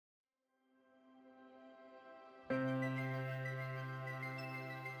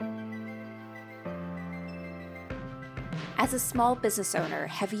As a small business owner,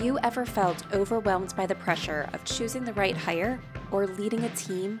 have you ever felt overwhelmed by the pressure of choosing the right hire or leading a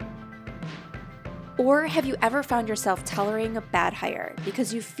team? Or have you ever found yourself tolerating a bad hire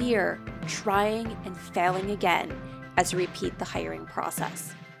because you fear trying and failing again as you repeat the hiring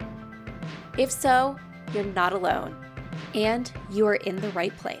process? If so, you're not alone, and you are in the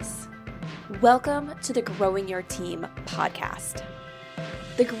right place. Welcome to the Growing Your Team podcast.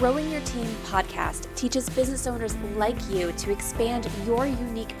 The Growing Your Team podcast teaches business owners like you to expand your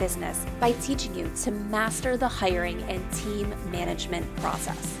unique business by teaching you to master the hiring and team management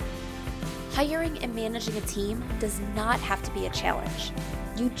process. Hiring and managing a team does not have to be a challenge.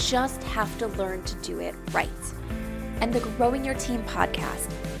 You just have to learn to do it right. And the Growing Your Team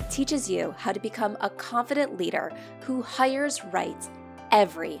podcast teaches you how to become a confident leader who hires right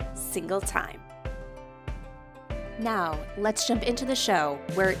every single time. Now, let's jump into the show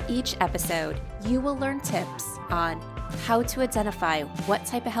where each episode you will learn tips on how to identify what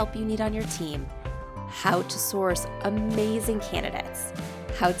type of help you need on your team, how to source amazing candidates,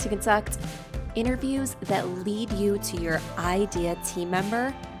 how to conduct interviews that lead you to your ideal team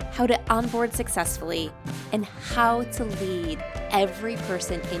member, how to onboard successfully, and how to lead every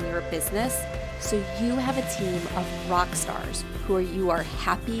person in your business so you have a team of rock stars who you are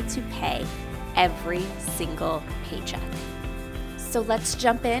happy to pay every single paycheck. So let's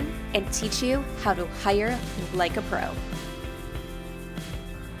jump in and teach you how to hire like a pro.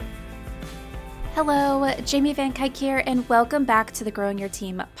 Hello, Jamie Van Kuyk here, and welcome back to the Growing Your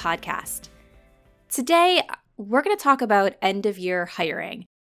Team podcast. Today, we're going to talk about end-of-year hiring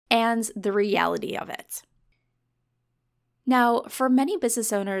and the reality of it. Now, for many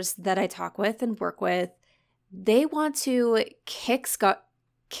business owners that I talk with and work with, they want to kickstart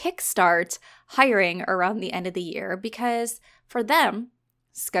hiring around the end of the year because for them,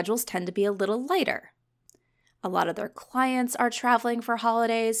 schedules tend to be a little lighter. A lot of their clients are traveling for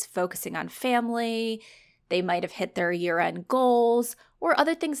holidays, focusing on family. They might have hit their year-end goals or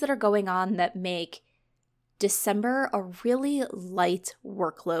other things that are going on that make December a really light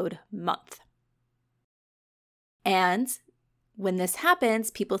workload month. And when this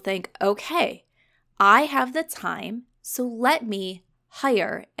happens, people think, okay, I have the time, so let me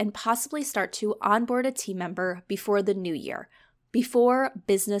hire and possibly start to onboard a team member before the new year, before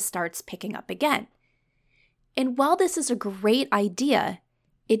business starts picking up again. And while this is a great idea,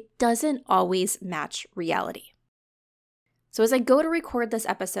 it doesn't always match reality. So as I go to record this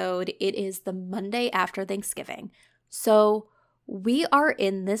episode, it is the Monday after Thanksgiving. So we are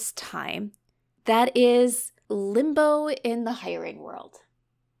in this time that is limbo in the hiring world.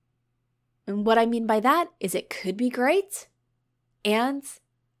 And what I mean by that is it could be great, and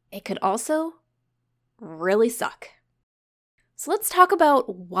it could also really suck. So let's talk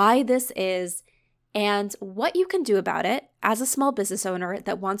about why this is and what you can do about it as a small business owner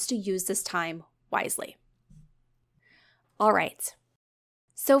that wants to use this time wisely. All right.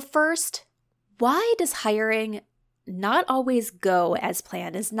 So first, why does hiring not always go as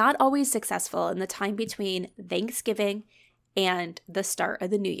planned, is not always successful in the time between Thanksgiving and the start of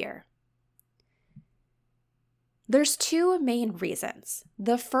the new year? There's two main reasons.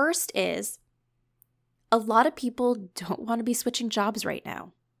 The first is a lot of people don't want to be switching jobs right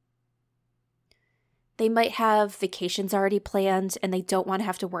now. They might have vacations already planned and they don't want to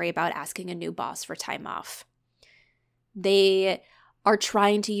have to worry about asking a new boss for time off. They are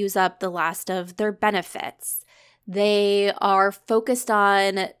trying to use up the last of their benefits. They are focused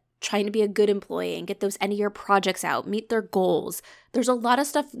on trying to be a good employee and get those end-of-year projects out, meet their goals. There's a lot of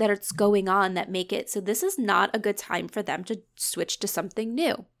stuff that's going on that make it so this is not a good time for them to switch to something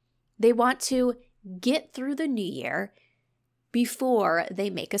new. They want to get through the new year before they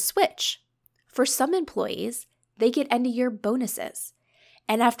make a switch. For some employees, they get end-of-year bonuses.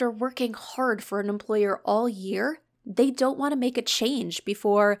 And after working hard for an employer all year, they don't want to make a change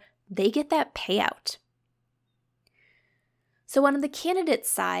before they get that payout. So on the candidate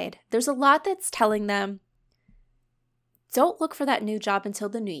side, there's a lot that's telling them, don't look for that new job until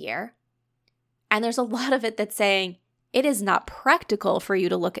the new year. And there's a lot of it that's saying, it is not practical for you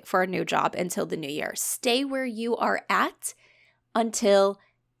to look for a new job until the new year. Stay where you are at until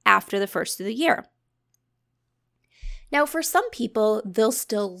after the first of the year. Now, for some people, they'll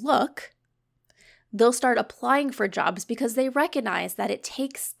still look. They'll start applying for jobs because they recognize that it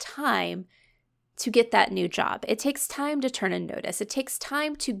takes time to get that new job. It takes time to turn in notice. It takes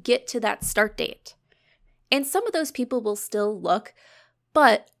time to get to that start date. And some of those people will still look,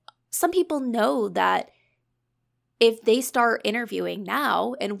 but some people know that if they start interviewing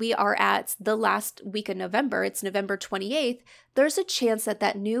now and we are at the last week of November, it's November 28th, there's a chance that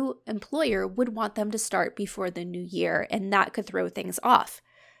that new employer would want them to start before the new year, and that could throw things off.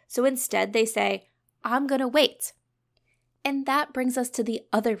 So instead they say, I'm going to wait. And that brings us to the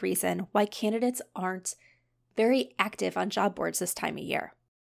other reason why candidates aren't very active on job boards this time of year.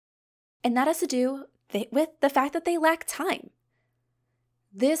 And that has to do with the fact that they lack time.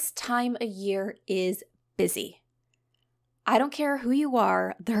 This time of year is busy. I don't care who you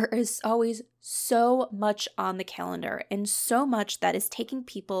are, there is always so much on the calendar and so much that is taking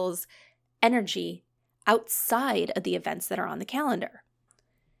people's energy outside of the events that are on the calendar.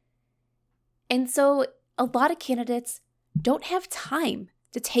 And so a lot of candidates don't have time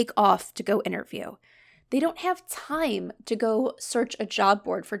to take off to go interview. They don't have time to go search a job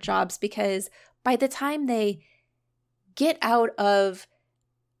board for jobs because by the time they get out of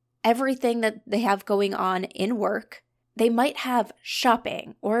everything that they have going on in work, they might have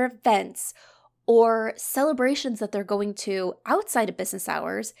shopping or events or celebrations that they're going to outside of business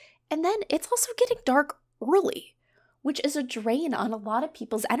hours. And then it's also getting dark early, which is a drain on a lot of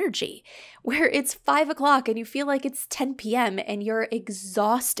people's energy, where it's 5 o'clock and you feel like it's 10 p.m. and you're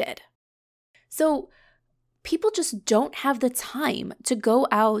exhausted. So people just don't have the time to go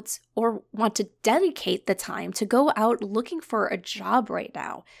out or want to dedicate the time to go out looking for a job right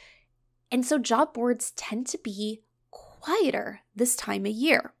now. And so job boards tend to be quieter this time of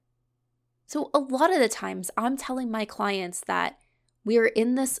year. So a lot of the times I'm telling my clients that we're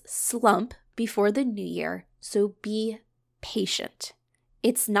in this slump before the new year, so be patient.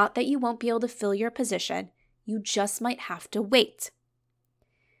 It's not that you won't be able to fill your position, you just might have to wait.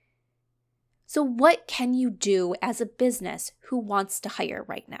 So what can you do as a business who wants to hire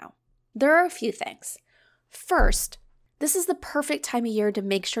right now? There are a few things. First, this is the perfect time of year to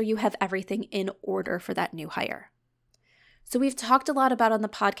make sure you have everything in order for that new hire. So we've talked a lot about on the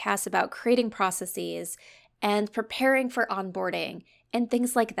podcast about creating processes and preparing for onboarding and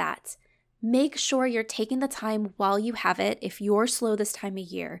things like that. Make sure you're taking the time while you have it, if you're slow this time of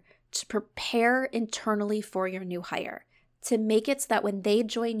year, to prepare internally for your new hire, to make it so that when they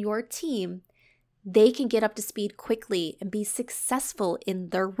join your team, they can get up to speed quickly and be successful in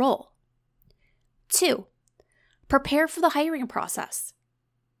their role. 2, prepare for the hiring process.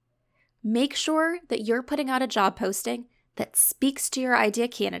 Make sure that you're putting out a job posting that speaks to your ideal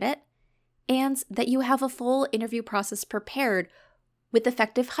candidate and that you have a full interview process prepared with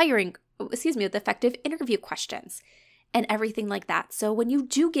effective interview questions and everything like that. So when you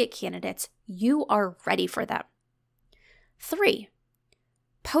do get candidates, you are ready for them. 3,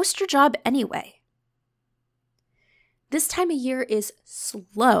 post your job anyway. This time of year is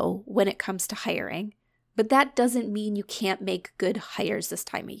slow when it comes to hiring, but that doesn't mean you can't make good hires this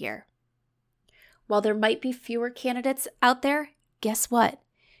time of year. While there might be fewer candidates out there, guess what?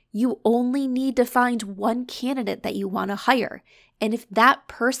 You only need to find one candidate that you want to hire. And if that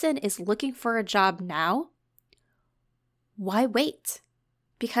person is looking for a job now, why wait?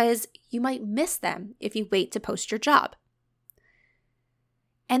 Because you might miss them if you wait to post your job.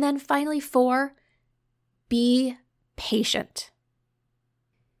 And then finally, 4, be patient.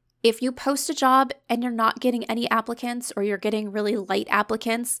 If you post a job and you're not getting any applicants or you're getting really light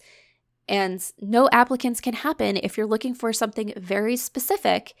applicants, and no applicants can happen if you're looking for something very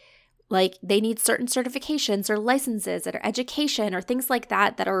specific, like they need certain certifications or licenses or education or things like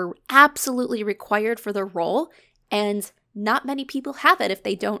that that are absolutely required for the role, and not many people have it if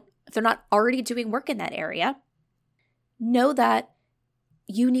they're not already doing work in that area. Know that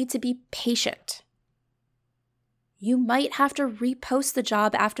you need to be patient. You might have to repost the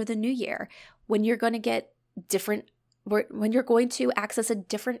job after the new year when you're going to access a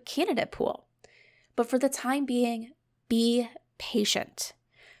different candidate pool. But for the time being, be patient.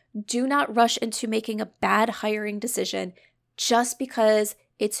 Do not rush into making a bad hiring decision just because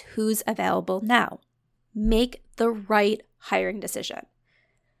it's who's available now. Make the right hiring decision.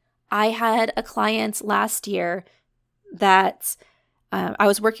 I had a client last year that I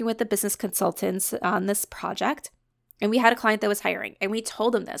was working with the business consultants on this project. And we had a client that was hiring, and we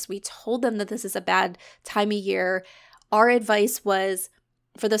told them this. We told them that this is a bad time of year. Our advice was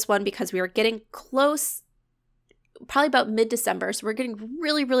for this one, because we were getting close, probably about mid-December. So we're getting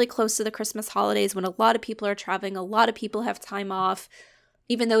really, really close to the Christmas holidays when a lot of people are traveling. A lot of people have time off.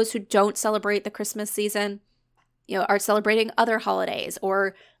 Even those who don't celebrate the Christmas season, are celebrating other holidays,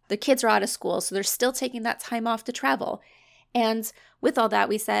 or the kids are out of school. So they're still taking that time off to travel. And with all that,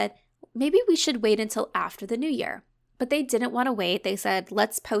 we said, maybe we should wait until after the new year. But they didn't want to wait. They said,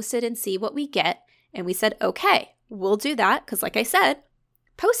 let's post it and see what we get. And we said, okay, we'll do that. Because like I said,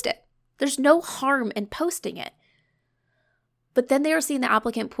 post it. There's no harm in posting it. But then they were seeing the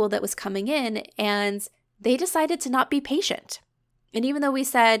applicant pool that was coming in, and they decided to not be patient. And even though we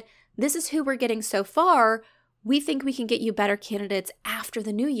said, this is who we're getting so far, we think we can get you better candidates after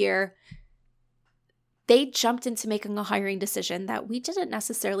the new year, they jumped into making a hiring decision that we didn't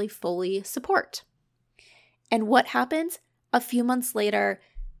necessarily fully support. And what happened? A few months later,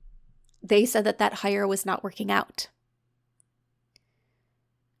 they said that that hire was not working out.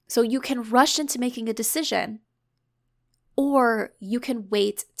 So you can rush into making a decision, or you can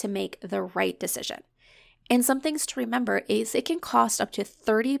wait to make the right decision. And some things to remember is it can cost up to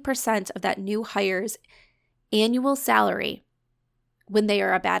 30% of that new hire's annual salary when they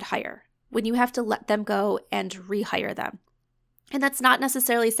are a bad hire, when you have to let them go and rehire them. And that's not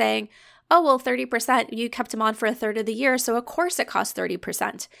necessarily saying, oh, well, 30%, you kept them on for a third of the year, so of course it costs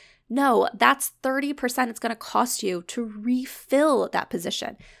 30%. No, that's 30% it's going to cost you to refill that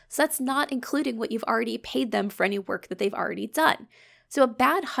position. So that's not including what you've already paid them for any work that they've already done. So a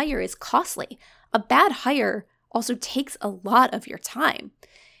bad hire is costly. A bad hire also takes a lot of your time.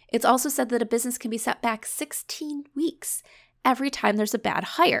 It's also said that a business can be set back 16 weeks every time there's a bad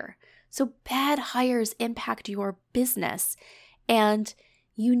hire. So bad hires impact your business, and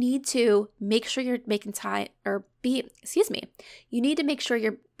you need to make sure you're making time you need to make sure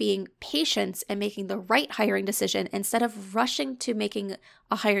you're being patient and making the right hiring decision instead of rushing to making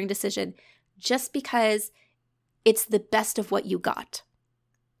a hiring decision just because it's the best of what you got.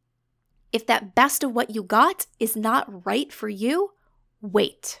 If that best of what you got is not right for you,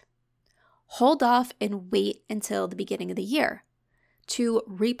 wait. Hold off and wait until the beginning of the year to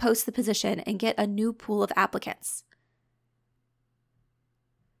repost the position and get a new pool of applicants.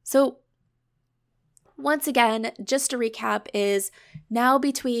 So once again, just to recap, is now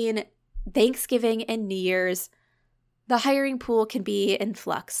between Thanksgiving and New Year's, the hiring pool can be in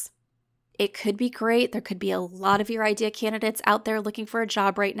flux. It could be great. There could be a lot of your idea candidates out there looking for a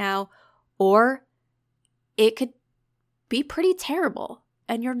job right now, or it could be pretty terrible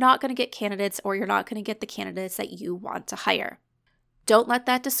and you're not going to get candidates, or you're not going to get the candidates that you want to hire. Don't let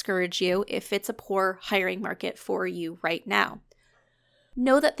that discourage you if it's a poor hiring market for you right now.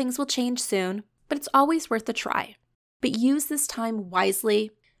 Know that things will change soon, but it's always worth a try. But use this time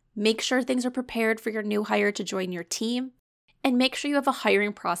wisely. Make sure things are prepared for your new hire to join your team, and make sure you have a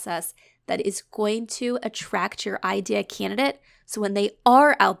hiring process that is going to attract your idea candidate. So when they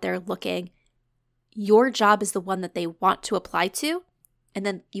are out there looking, your job is the one that they want to apply to. And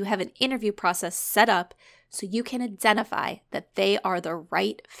then you have an interview process set up so you can identify that they are the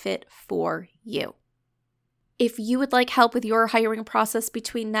right fit for you. If you would like help with your hiring process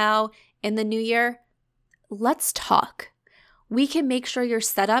between now and the new year, let's talk. We can make sure you're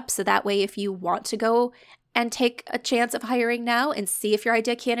set up so that way if you want to go and take a chance of hiring now and see if your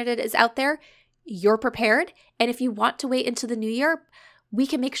idea candidate is out there, you're prepared. And if you want to wait until the new year, we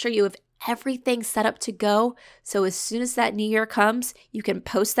can make sure you have everything set up to go. So as soon as that new year comes, you can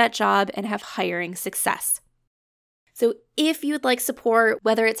post that job and have hiring success. So if you'd like support,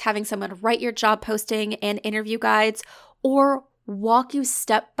 whether it's having someone write your job posting and interview guides, or walk you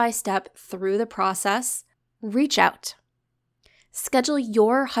step by step through the process, reach out. Schedule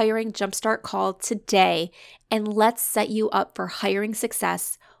your Hiring Jumpstart call today, and let's set you up for hiring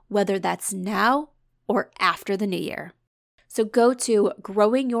success, whether that's now or after the new year. So go to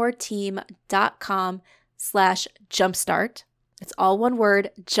growingyourteam.com/jumpstart. It's all one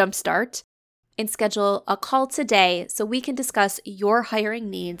word, jumpstart, and schedule a call today so we can discuss your hiring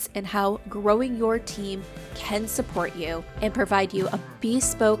needs and how growing your team can support you and provide you a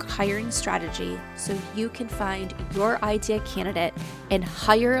bespoke hiring strategy so you can find your idea candidate and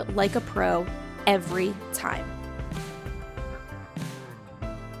hire like a pro every time.